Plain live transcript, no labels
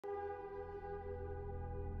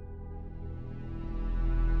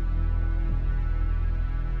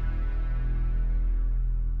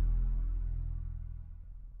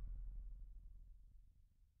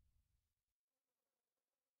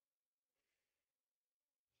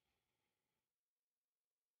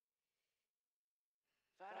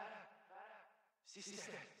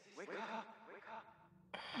Sister, wake up, wake up.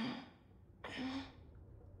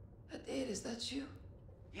 Hadir, is that you?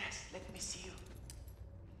 Yes, let me see you.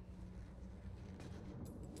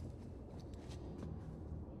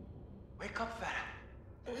 Wake up, Farah.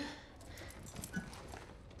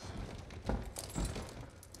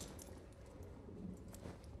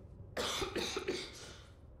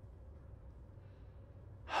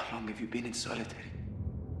 How long have you been in solitary?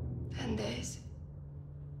 10 days.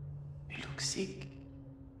 You look sick.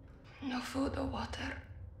 No food or water.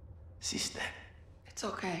 Sister, It's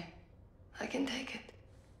okay. I can take it.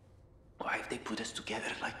 why have they put us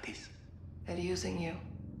together like this? They're using you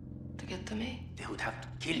to get to me. They would have to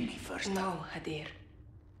kill me first. No, Hadir.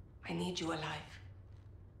 I need you alive.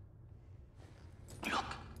 Look.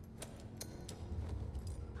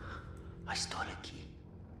 I stole a key.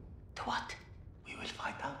 To what? We will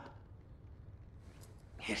find out.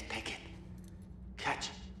 Here, take it. Catch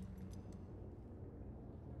it.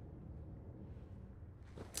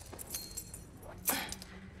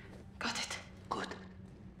 Got it. Good.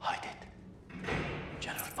 Hide it.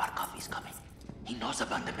 General Barkov is coming. He knows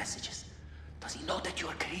about the messages. Does he know that you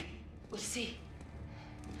are Karim? We'll see.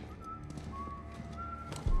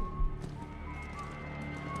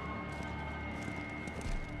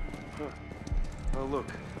 Oh, look.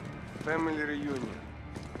 Family reunion.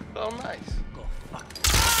 Oh, nice. Go fuck.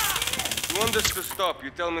 You want us to stop, you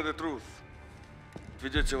tell me the truth.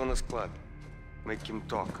 Ведете его на склад. Make him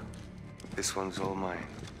talk. This one's all mine.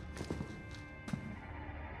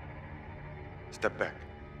 Step back.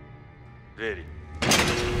 Very.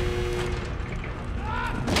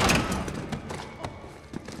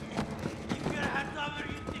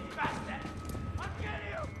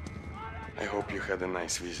 I hope you had a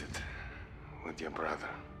nice visit with your brother.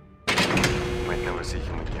 You might never see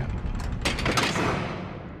him again.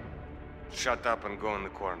 Shut up and go in the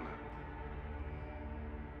corner.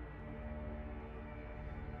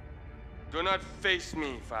 Do not face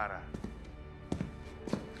me, Farah.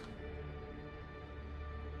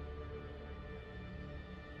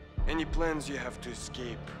 Any plans you have to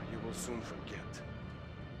escape, you will soon forget.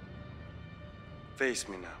 Face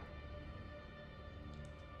me now.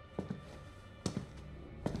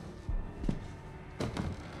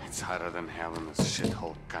 It's hotter than hell in this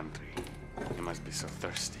shithole country. You must be so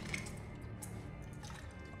thirsty.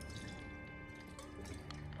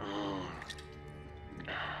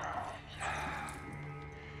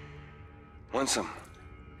 Want some?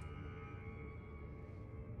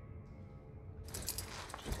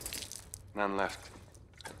 None left.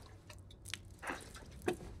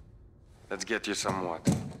 Let's get you some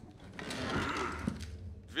water.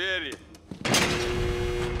 Very.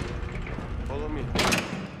 Follow me.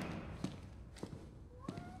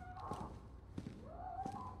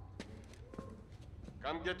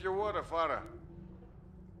 Come get your water, Farah.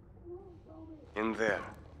 In there.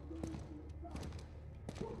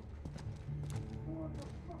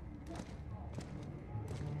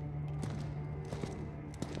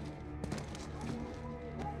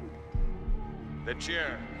 The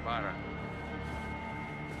chair, Farah.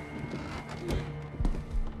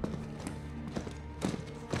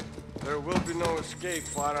 There will be no escape,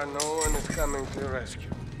 Farah. No one is coming to your rescue.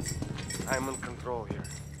 I'm in control here.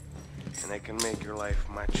 And I can make your life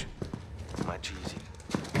much, much easier.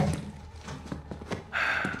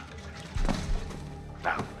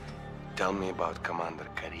 Now, tell me about Commander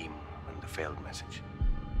Karim and the failed message.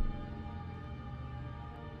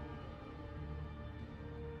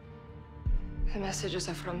 The messages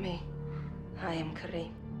are from me. I am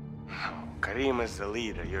Karim. No, Karim is the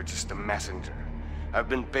leader. You're just a messenger. I've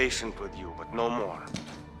been patient with you, but no more.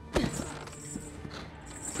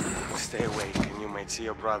 Stay awake, and you might see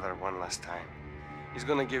your brother one last time. He's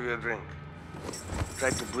gonna give you a drink.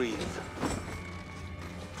 Try to breathe.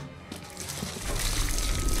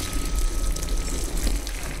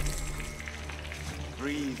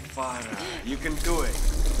 Breathe, Farah. You can do it.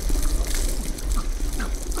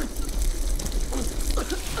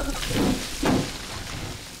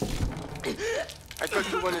 I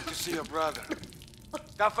thought you wanted to see your brother.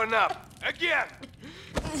 Toughen up. Again!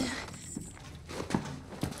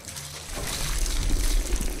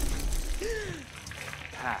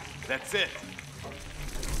 Ah, that's it.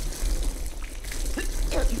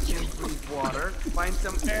 You can't breathe water. Find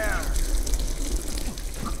some air.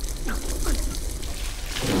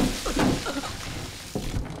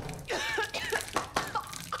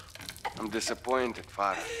 I'm disappointed,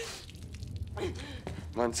 Farah.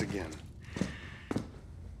 Once again.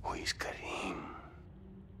 Who is Karim?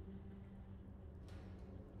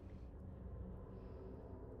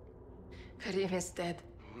 Karim is dead.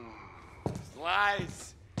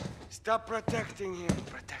 Lies! Stop protecting him.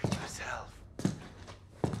 Protect yourself.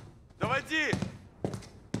 Доводи!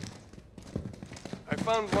 I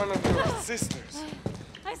found one of your sisters.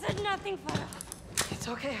 I said nothing, Farah. It's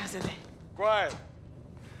okay, Azadeh. Quiet.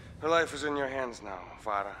 Her life is in your hands now,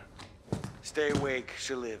 Farah. Stay awake,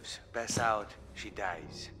 she lives. Pass out, she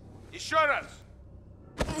dies. Еще раз!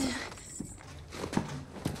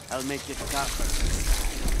 I'll make it tougher.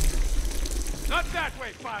 Not that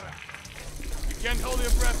way, Farah! You can't hold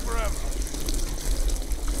your breath forever.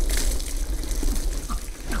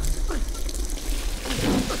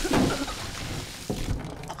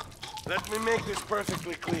 Let me make this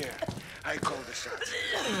perfectly clear. I call the shots.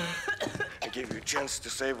 I gave you a chance to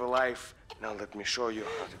save a life. Now let me show you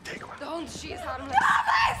how to take one. Don't, she's harmless.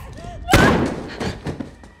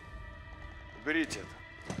 Уберите это.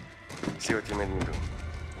 See what you made me do.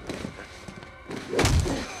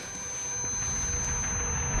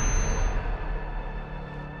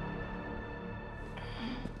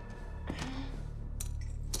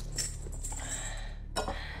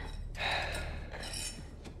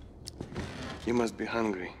 You must be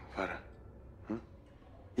hungry, Farah. Hmm?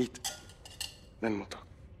 Eat. Then we'll talk.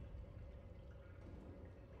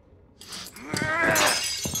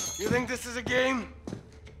 You think this is a game?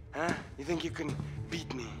 Huh? You think you can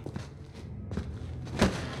beat me?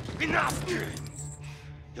 Enough games!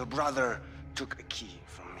 Your brother took a key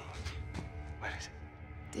from me. Where is it?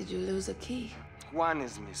 Did you lose a key? One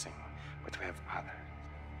is missing, but we have others.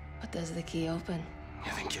 What does the key open?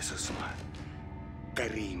 You think you're so smart?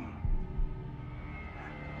 Karim.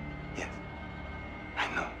 Yes. I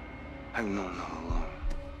know. I've known all along.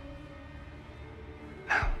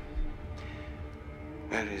 Now,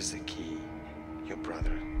 where is the key your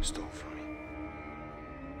brother stole from me?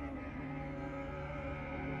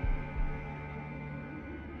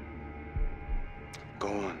 Go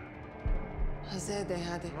on. Azadeh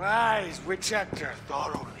had it. Rise, we checked her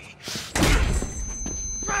thoroughly.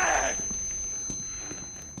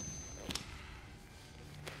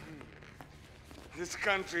 This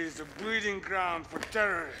country is a breeding ground for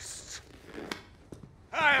terrorists.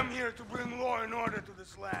 I am here to bring law and order to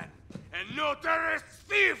this land. And no terrorist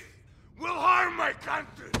thief will harm my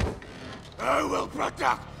country. I will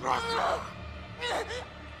protect Russia.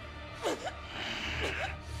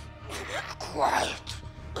 Quiet.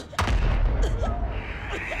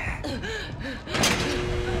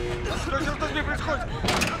 Что с ней происходит?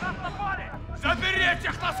 Заберите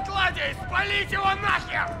их на складе и спалите его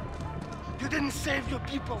нахер! You didn't save your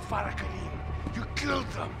people, Farah Karim. You killed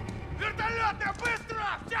them. Вертолеты,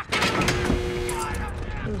 быстро! Всех!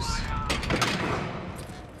 Loose.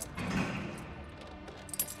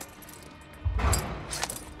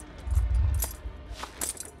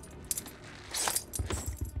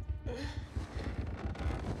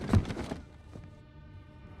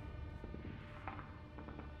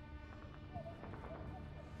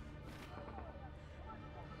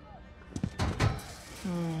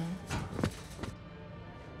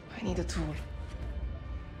 I need a tool.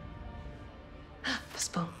 A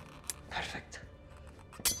spoon. Perfect.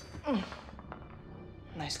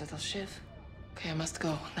 Nice little shiv. Okay, I must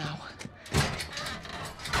go now.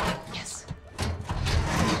 Yes.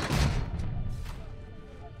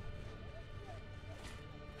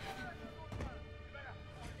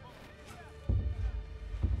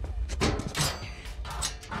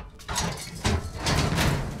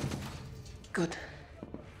 Good.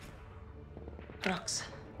 Rocks.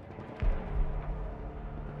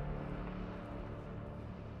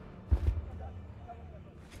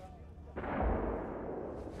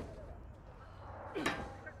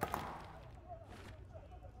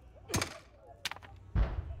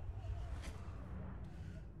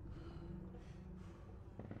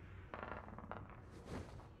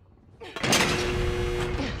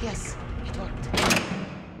 Yes, it worked.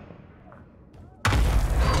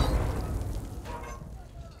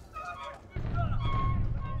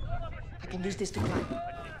 I can use this to climb.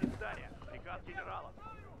 Приказ генерала.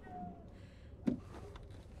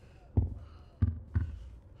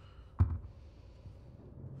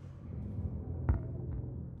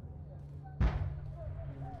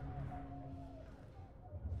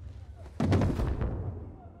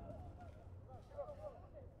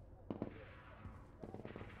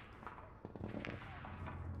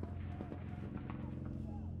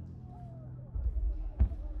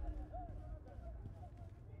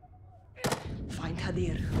 Find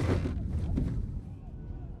Hadir.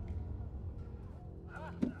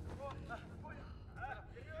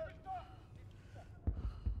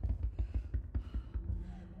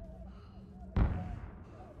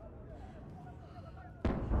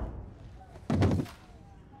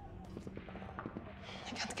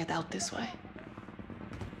 I can't get out this way.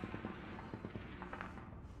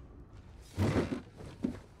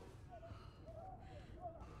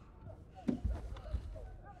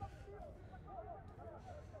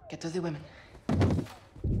 Get to the women.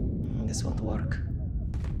 This won't work.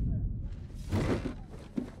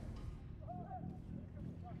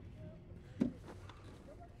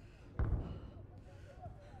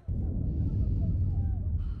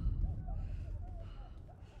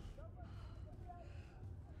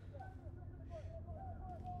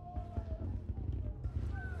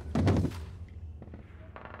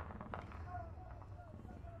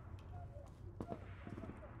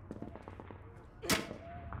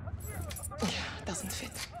 Doesn't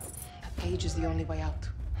fit. That cage is the only way out.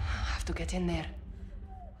 I have to get in there.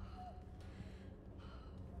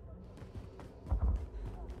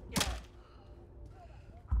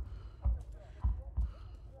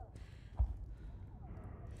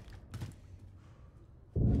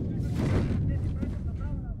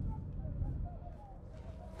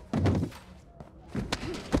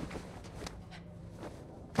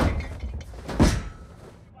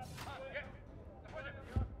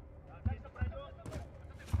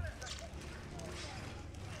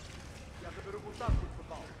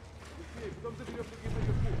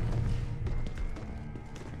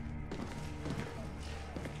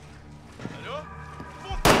 Алло?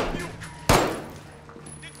 Вот ты!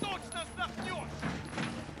 Ты точно сдохнешь!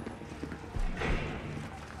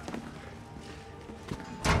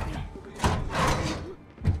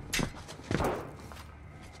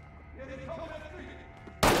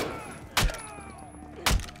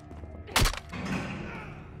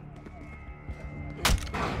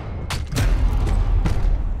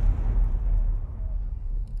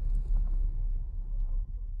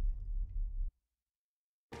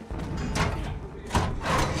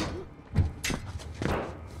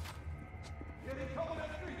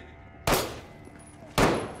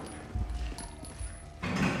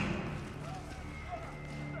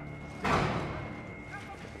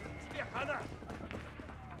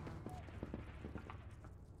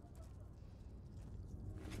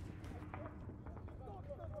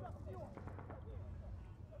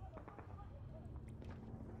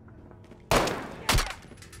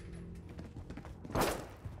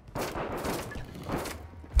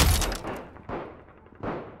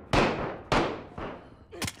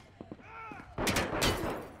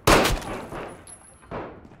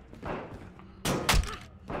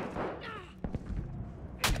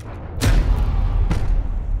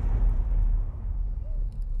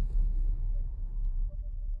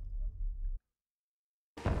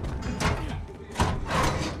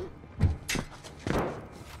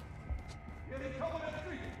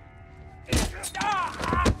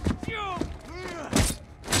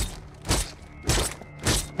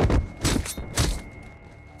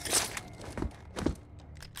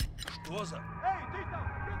 Что за? Эй, ты там!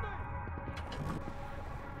 Где ты?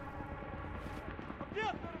 Где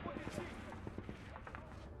ты работаешь?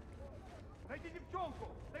 Найди девчонку!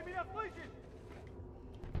 Ты меня слышишь?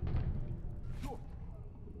 Черт!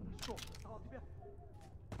 Что, стало тебе?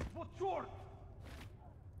 Вот черт!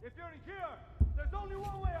 If you're in here, there's only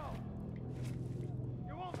one way out!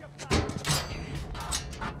 You won't get back!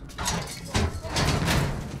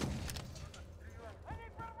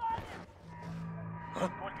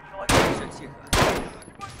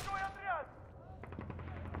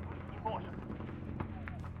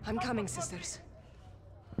 I'm coming, sisters.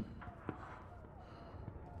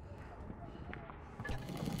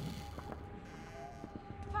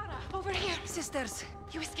 Farah, over here! Sisters!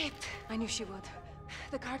 You escaped. I knew she would.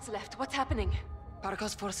 The guards left. What's happening?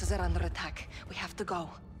 Barkov's forces are under attack. We have to go.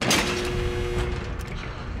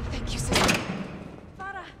 Thank you, sister.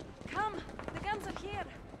 Farah, come! The guns are here!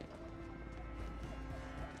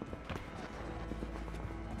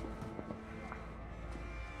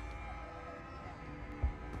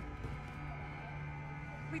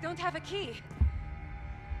 We don't have a key.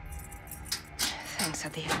 Thanks,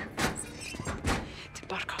 Adir. Did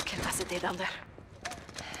Barkov kill Asadeh down there?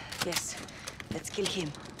 Yes. Let's kill him.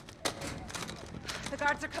 The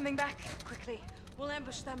guards are coming back. Quickly. We'll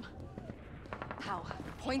ambush them. How?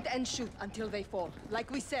 Point and shoot until they fall, like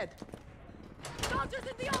we said. Soldiers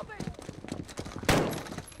in the open!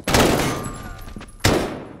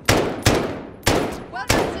 Well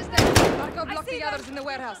done, sisters! Barkov blocked the others in the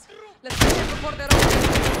warehouse. Let's get them before they're over.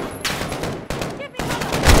 Give me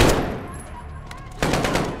cover!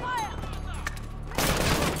 Fire!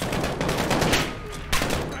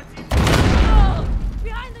 Oh!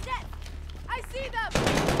 Behind the desk! I see them!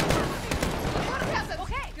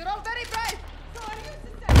 Okay! You're all very brave! So are you,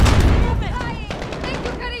 sister! Move it! Thank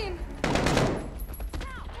you, Karim!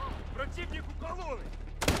 Now!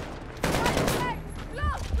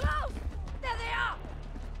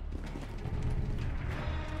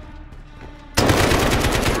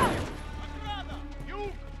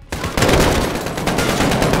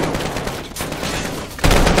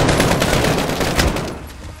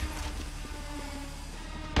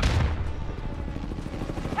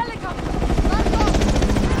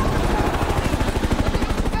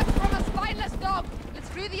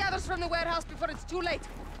 from the warehouse before it's too late.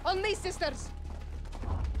 On me, sisters!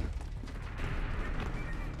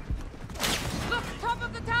 Look, top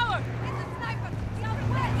of the tower! It's a sniper!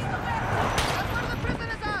 Southwest! He's the warehouse! That's where the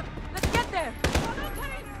prisoners are! Let's get there! Go!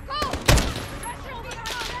 Go! Pressure will be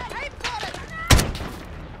on! Aim for it!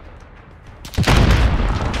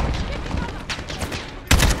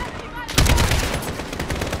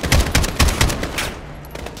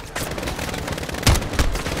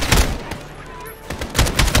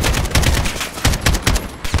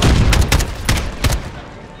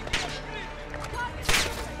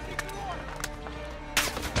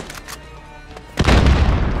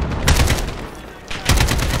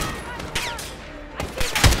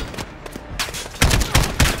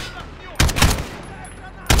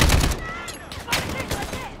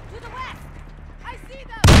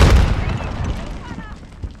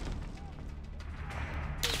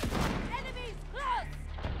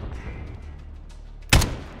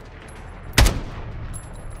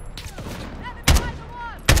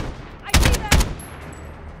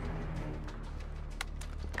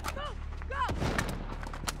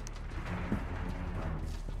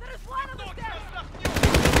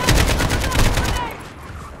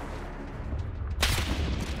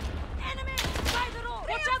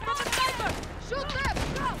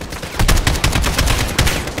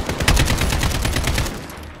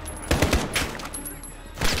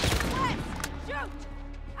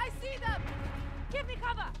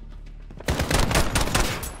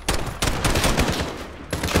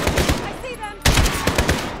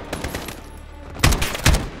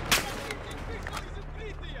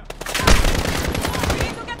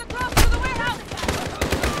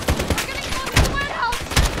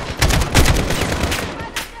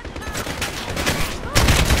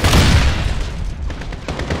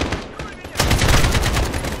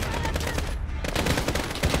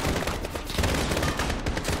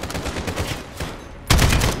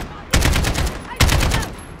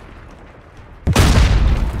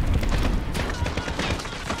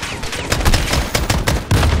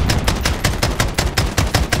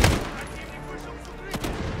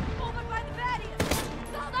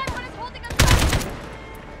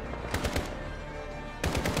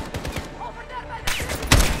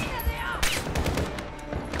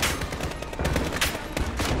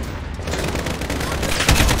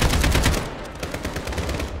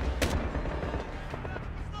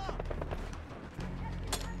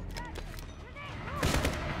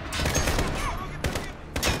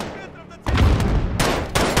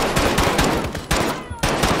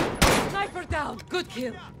 Good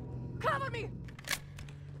kill. Cover me!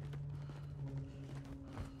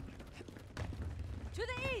 To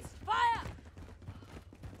the east! Fire!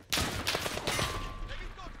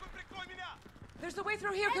 There's a way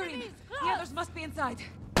through here, Karim. Enemies, The close! others must be inside.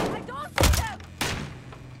 I don't see them!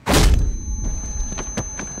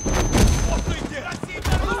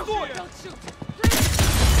 Don't shoot.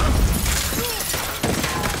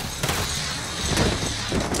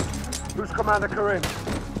 Who's Commander Karim?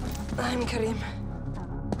 I'm Karim.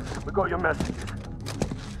 We got your message.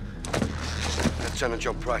 Lieutenant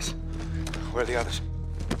John Price. Where are the others?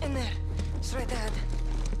 In there. Straight ahead.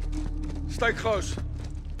 Stay close.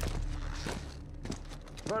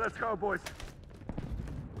 Well, let's go, boys.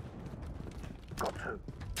 Got to.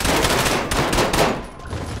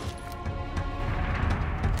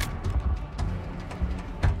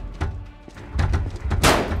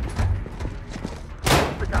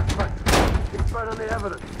 The gas tank. Keep burning the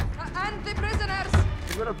evidence. And the prisoners!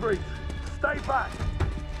 We're gonna breach. Stay back.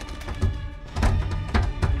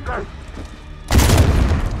 Go.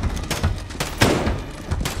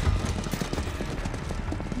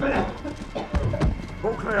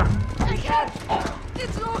 All clear. I can't!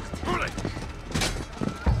 It's locked! Pull it.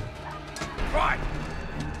 Right.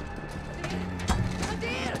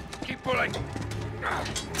 Adir! Keep pulling.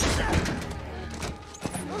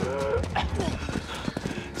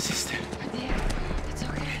 Sister, Adir, it's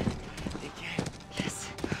okay. they came. Yes.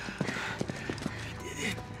 You did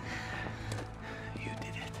it. You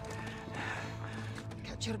did it.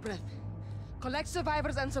 Catch your breath. Collect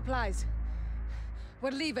survivors and supplies. We're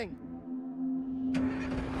leaving.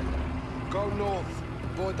 Go north.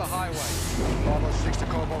 Avoid the highway. Bravo 6 to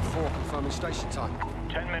Cobalt 4, confirming station time.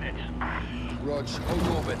 10 minutes. Rog, hold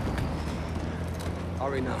orbit.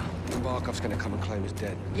 Hurry now. Barkov's gonna come and claim his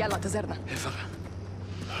dead. Yalla, Tazerna.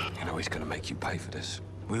 You know he's gonna make you pay for this.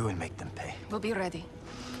 We will make them pay. We'll be ready.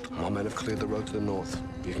 My men have cleared the road to the north.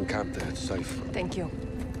 You can camp there, it's safe. Thank you.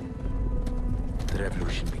 The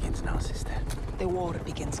revolution begins now, sister. The war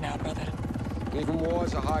begins now, brother. Even war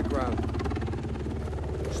is a high ground.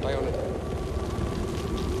 Stay on it.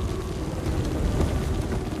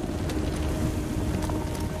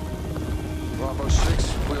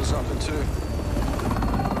 something too.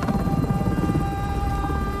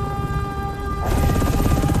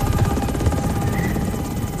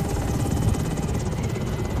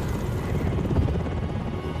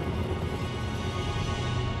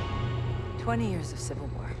 Years of civil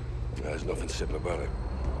war. There's nothing simple about it.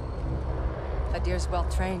 Hadir's well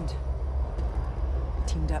trained.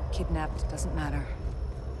 Teamed up, kidnapped, doesn't matter.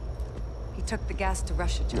 He took the gas to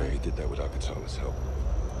Russia, John. Yeah, he did that without Katana's help.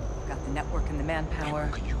 Got the network and the manpower.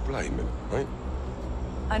 How can you blame him, right?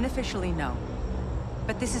 Unofficially, no.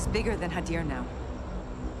 But this is bigger than Hadir now.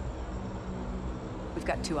 We've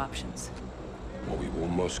got two options. Or we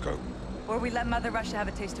warn Moscow. Or we let Mother Russia have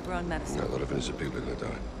a taste of her own medicine. No, a lot of innocent people are gonna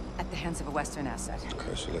die. At the hands of a Western asset.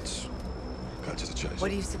 Okay, so let's cut to the chase.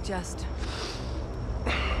 What do you suggest?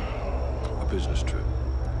 A business trip.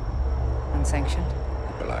 Unsanctioned?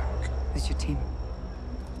 Black. Who's your team?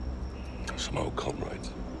 Some old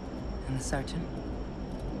comrades. And the sergeant?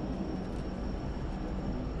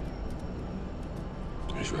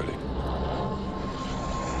 He's ready.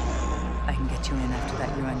 I can get you in after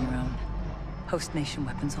that. You're on your own. Host nation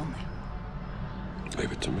weapons only.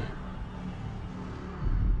 Leave it to me.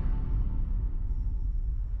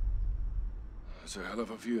 It's a hell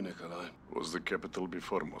of a view, Nikolai. Was the capital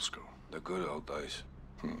before Moscow? The good old days.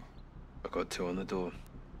 I got two on the door.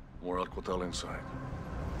 More Alcotel inside.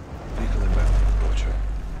 Vehicle inbound. Roger.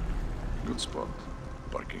 Good spot.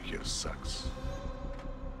 Parking here sucks.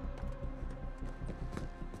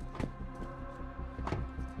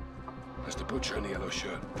 That's the butcher in the yellow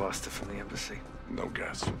shirt. Bastard from the embassy. No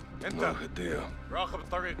gas. No Hadir.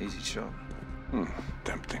 Easy shot.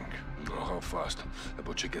 Tempting. Oh, how fast? The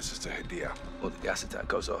butcher gets us to Hadir. Or the gas attack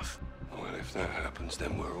goes off. Well, if that happens,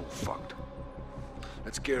 then we're all fucked.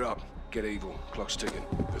 Let's gear up. Get evil. Clock's ticking.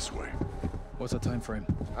 This way. What's the time frame?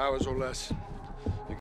 Hours or less.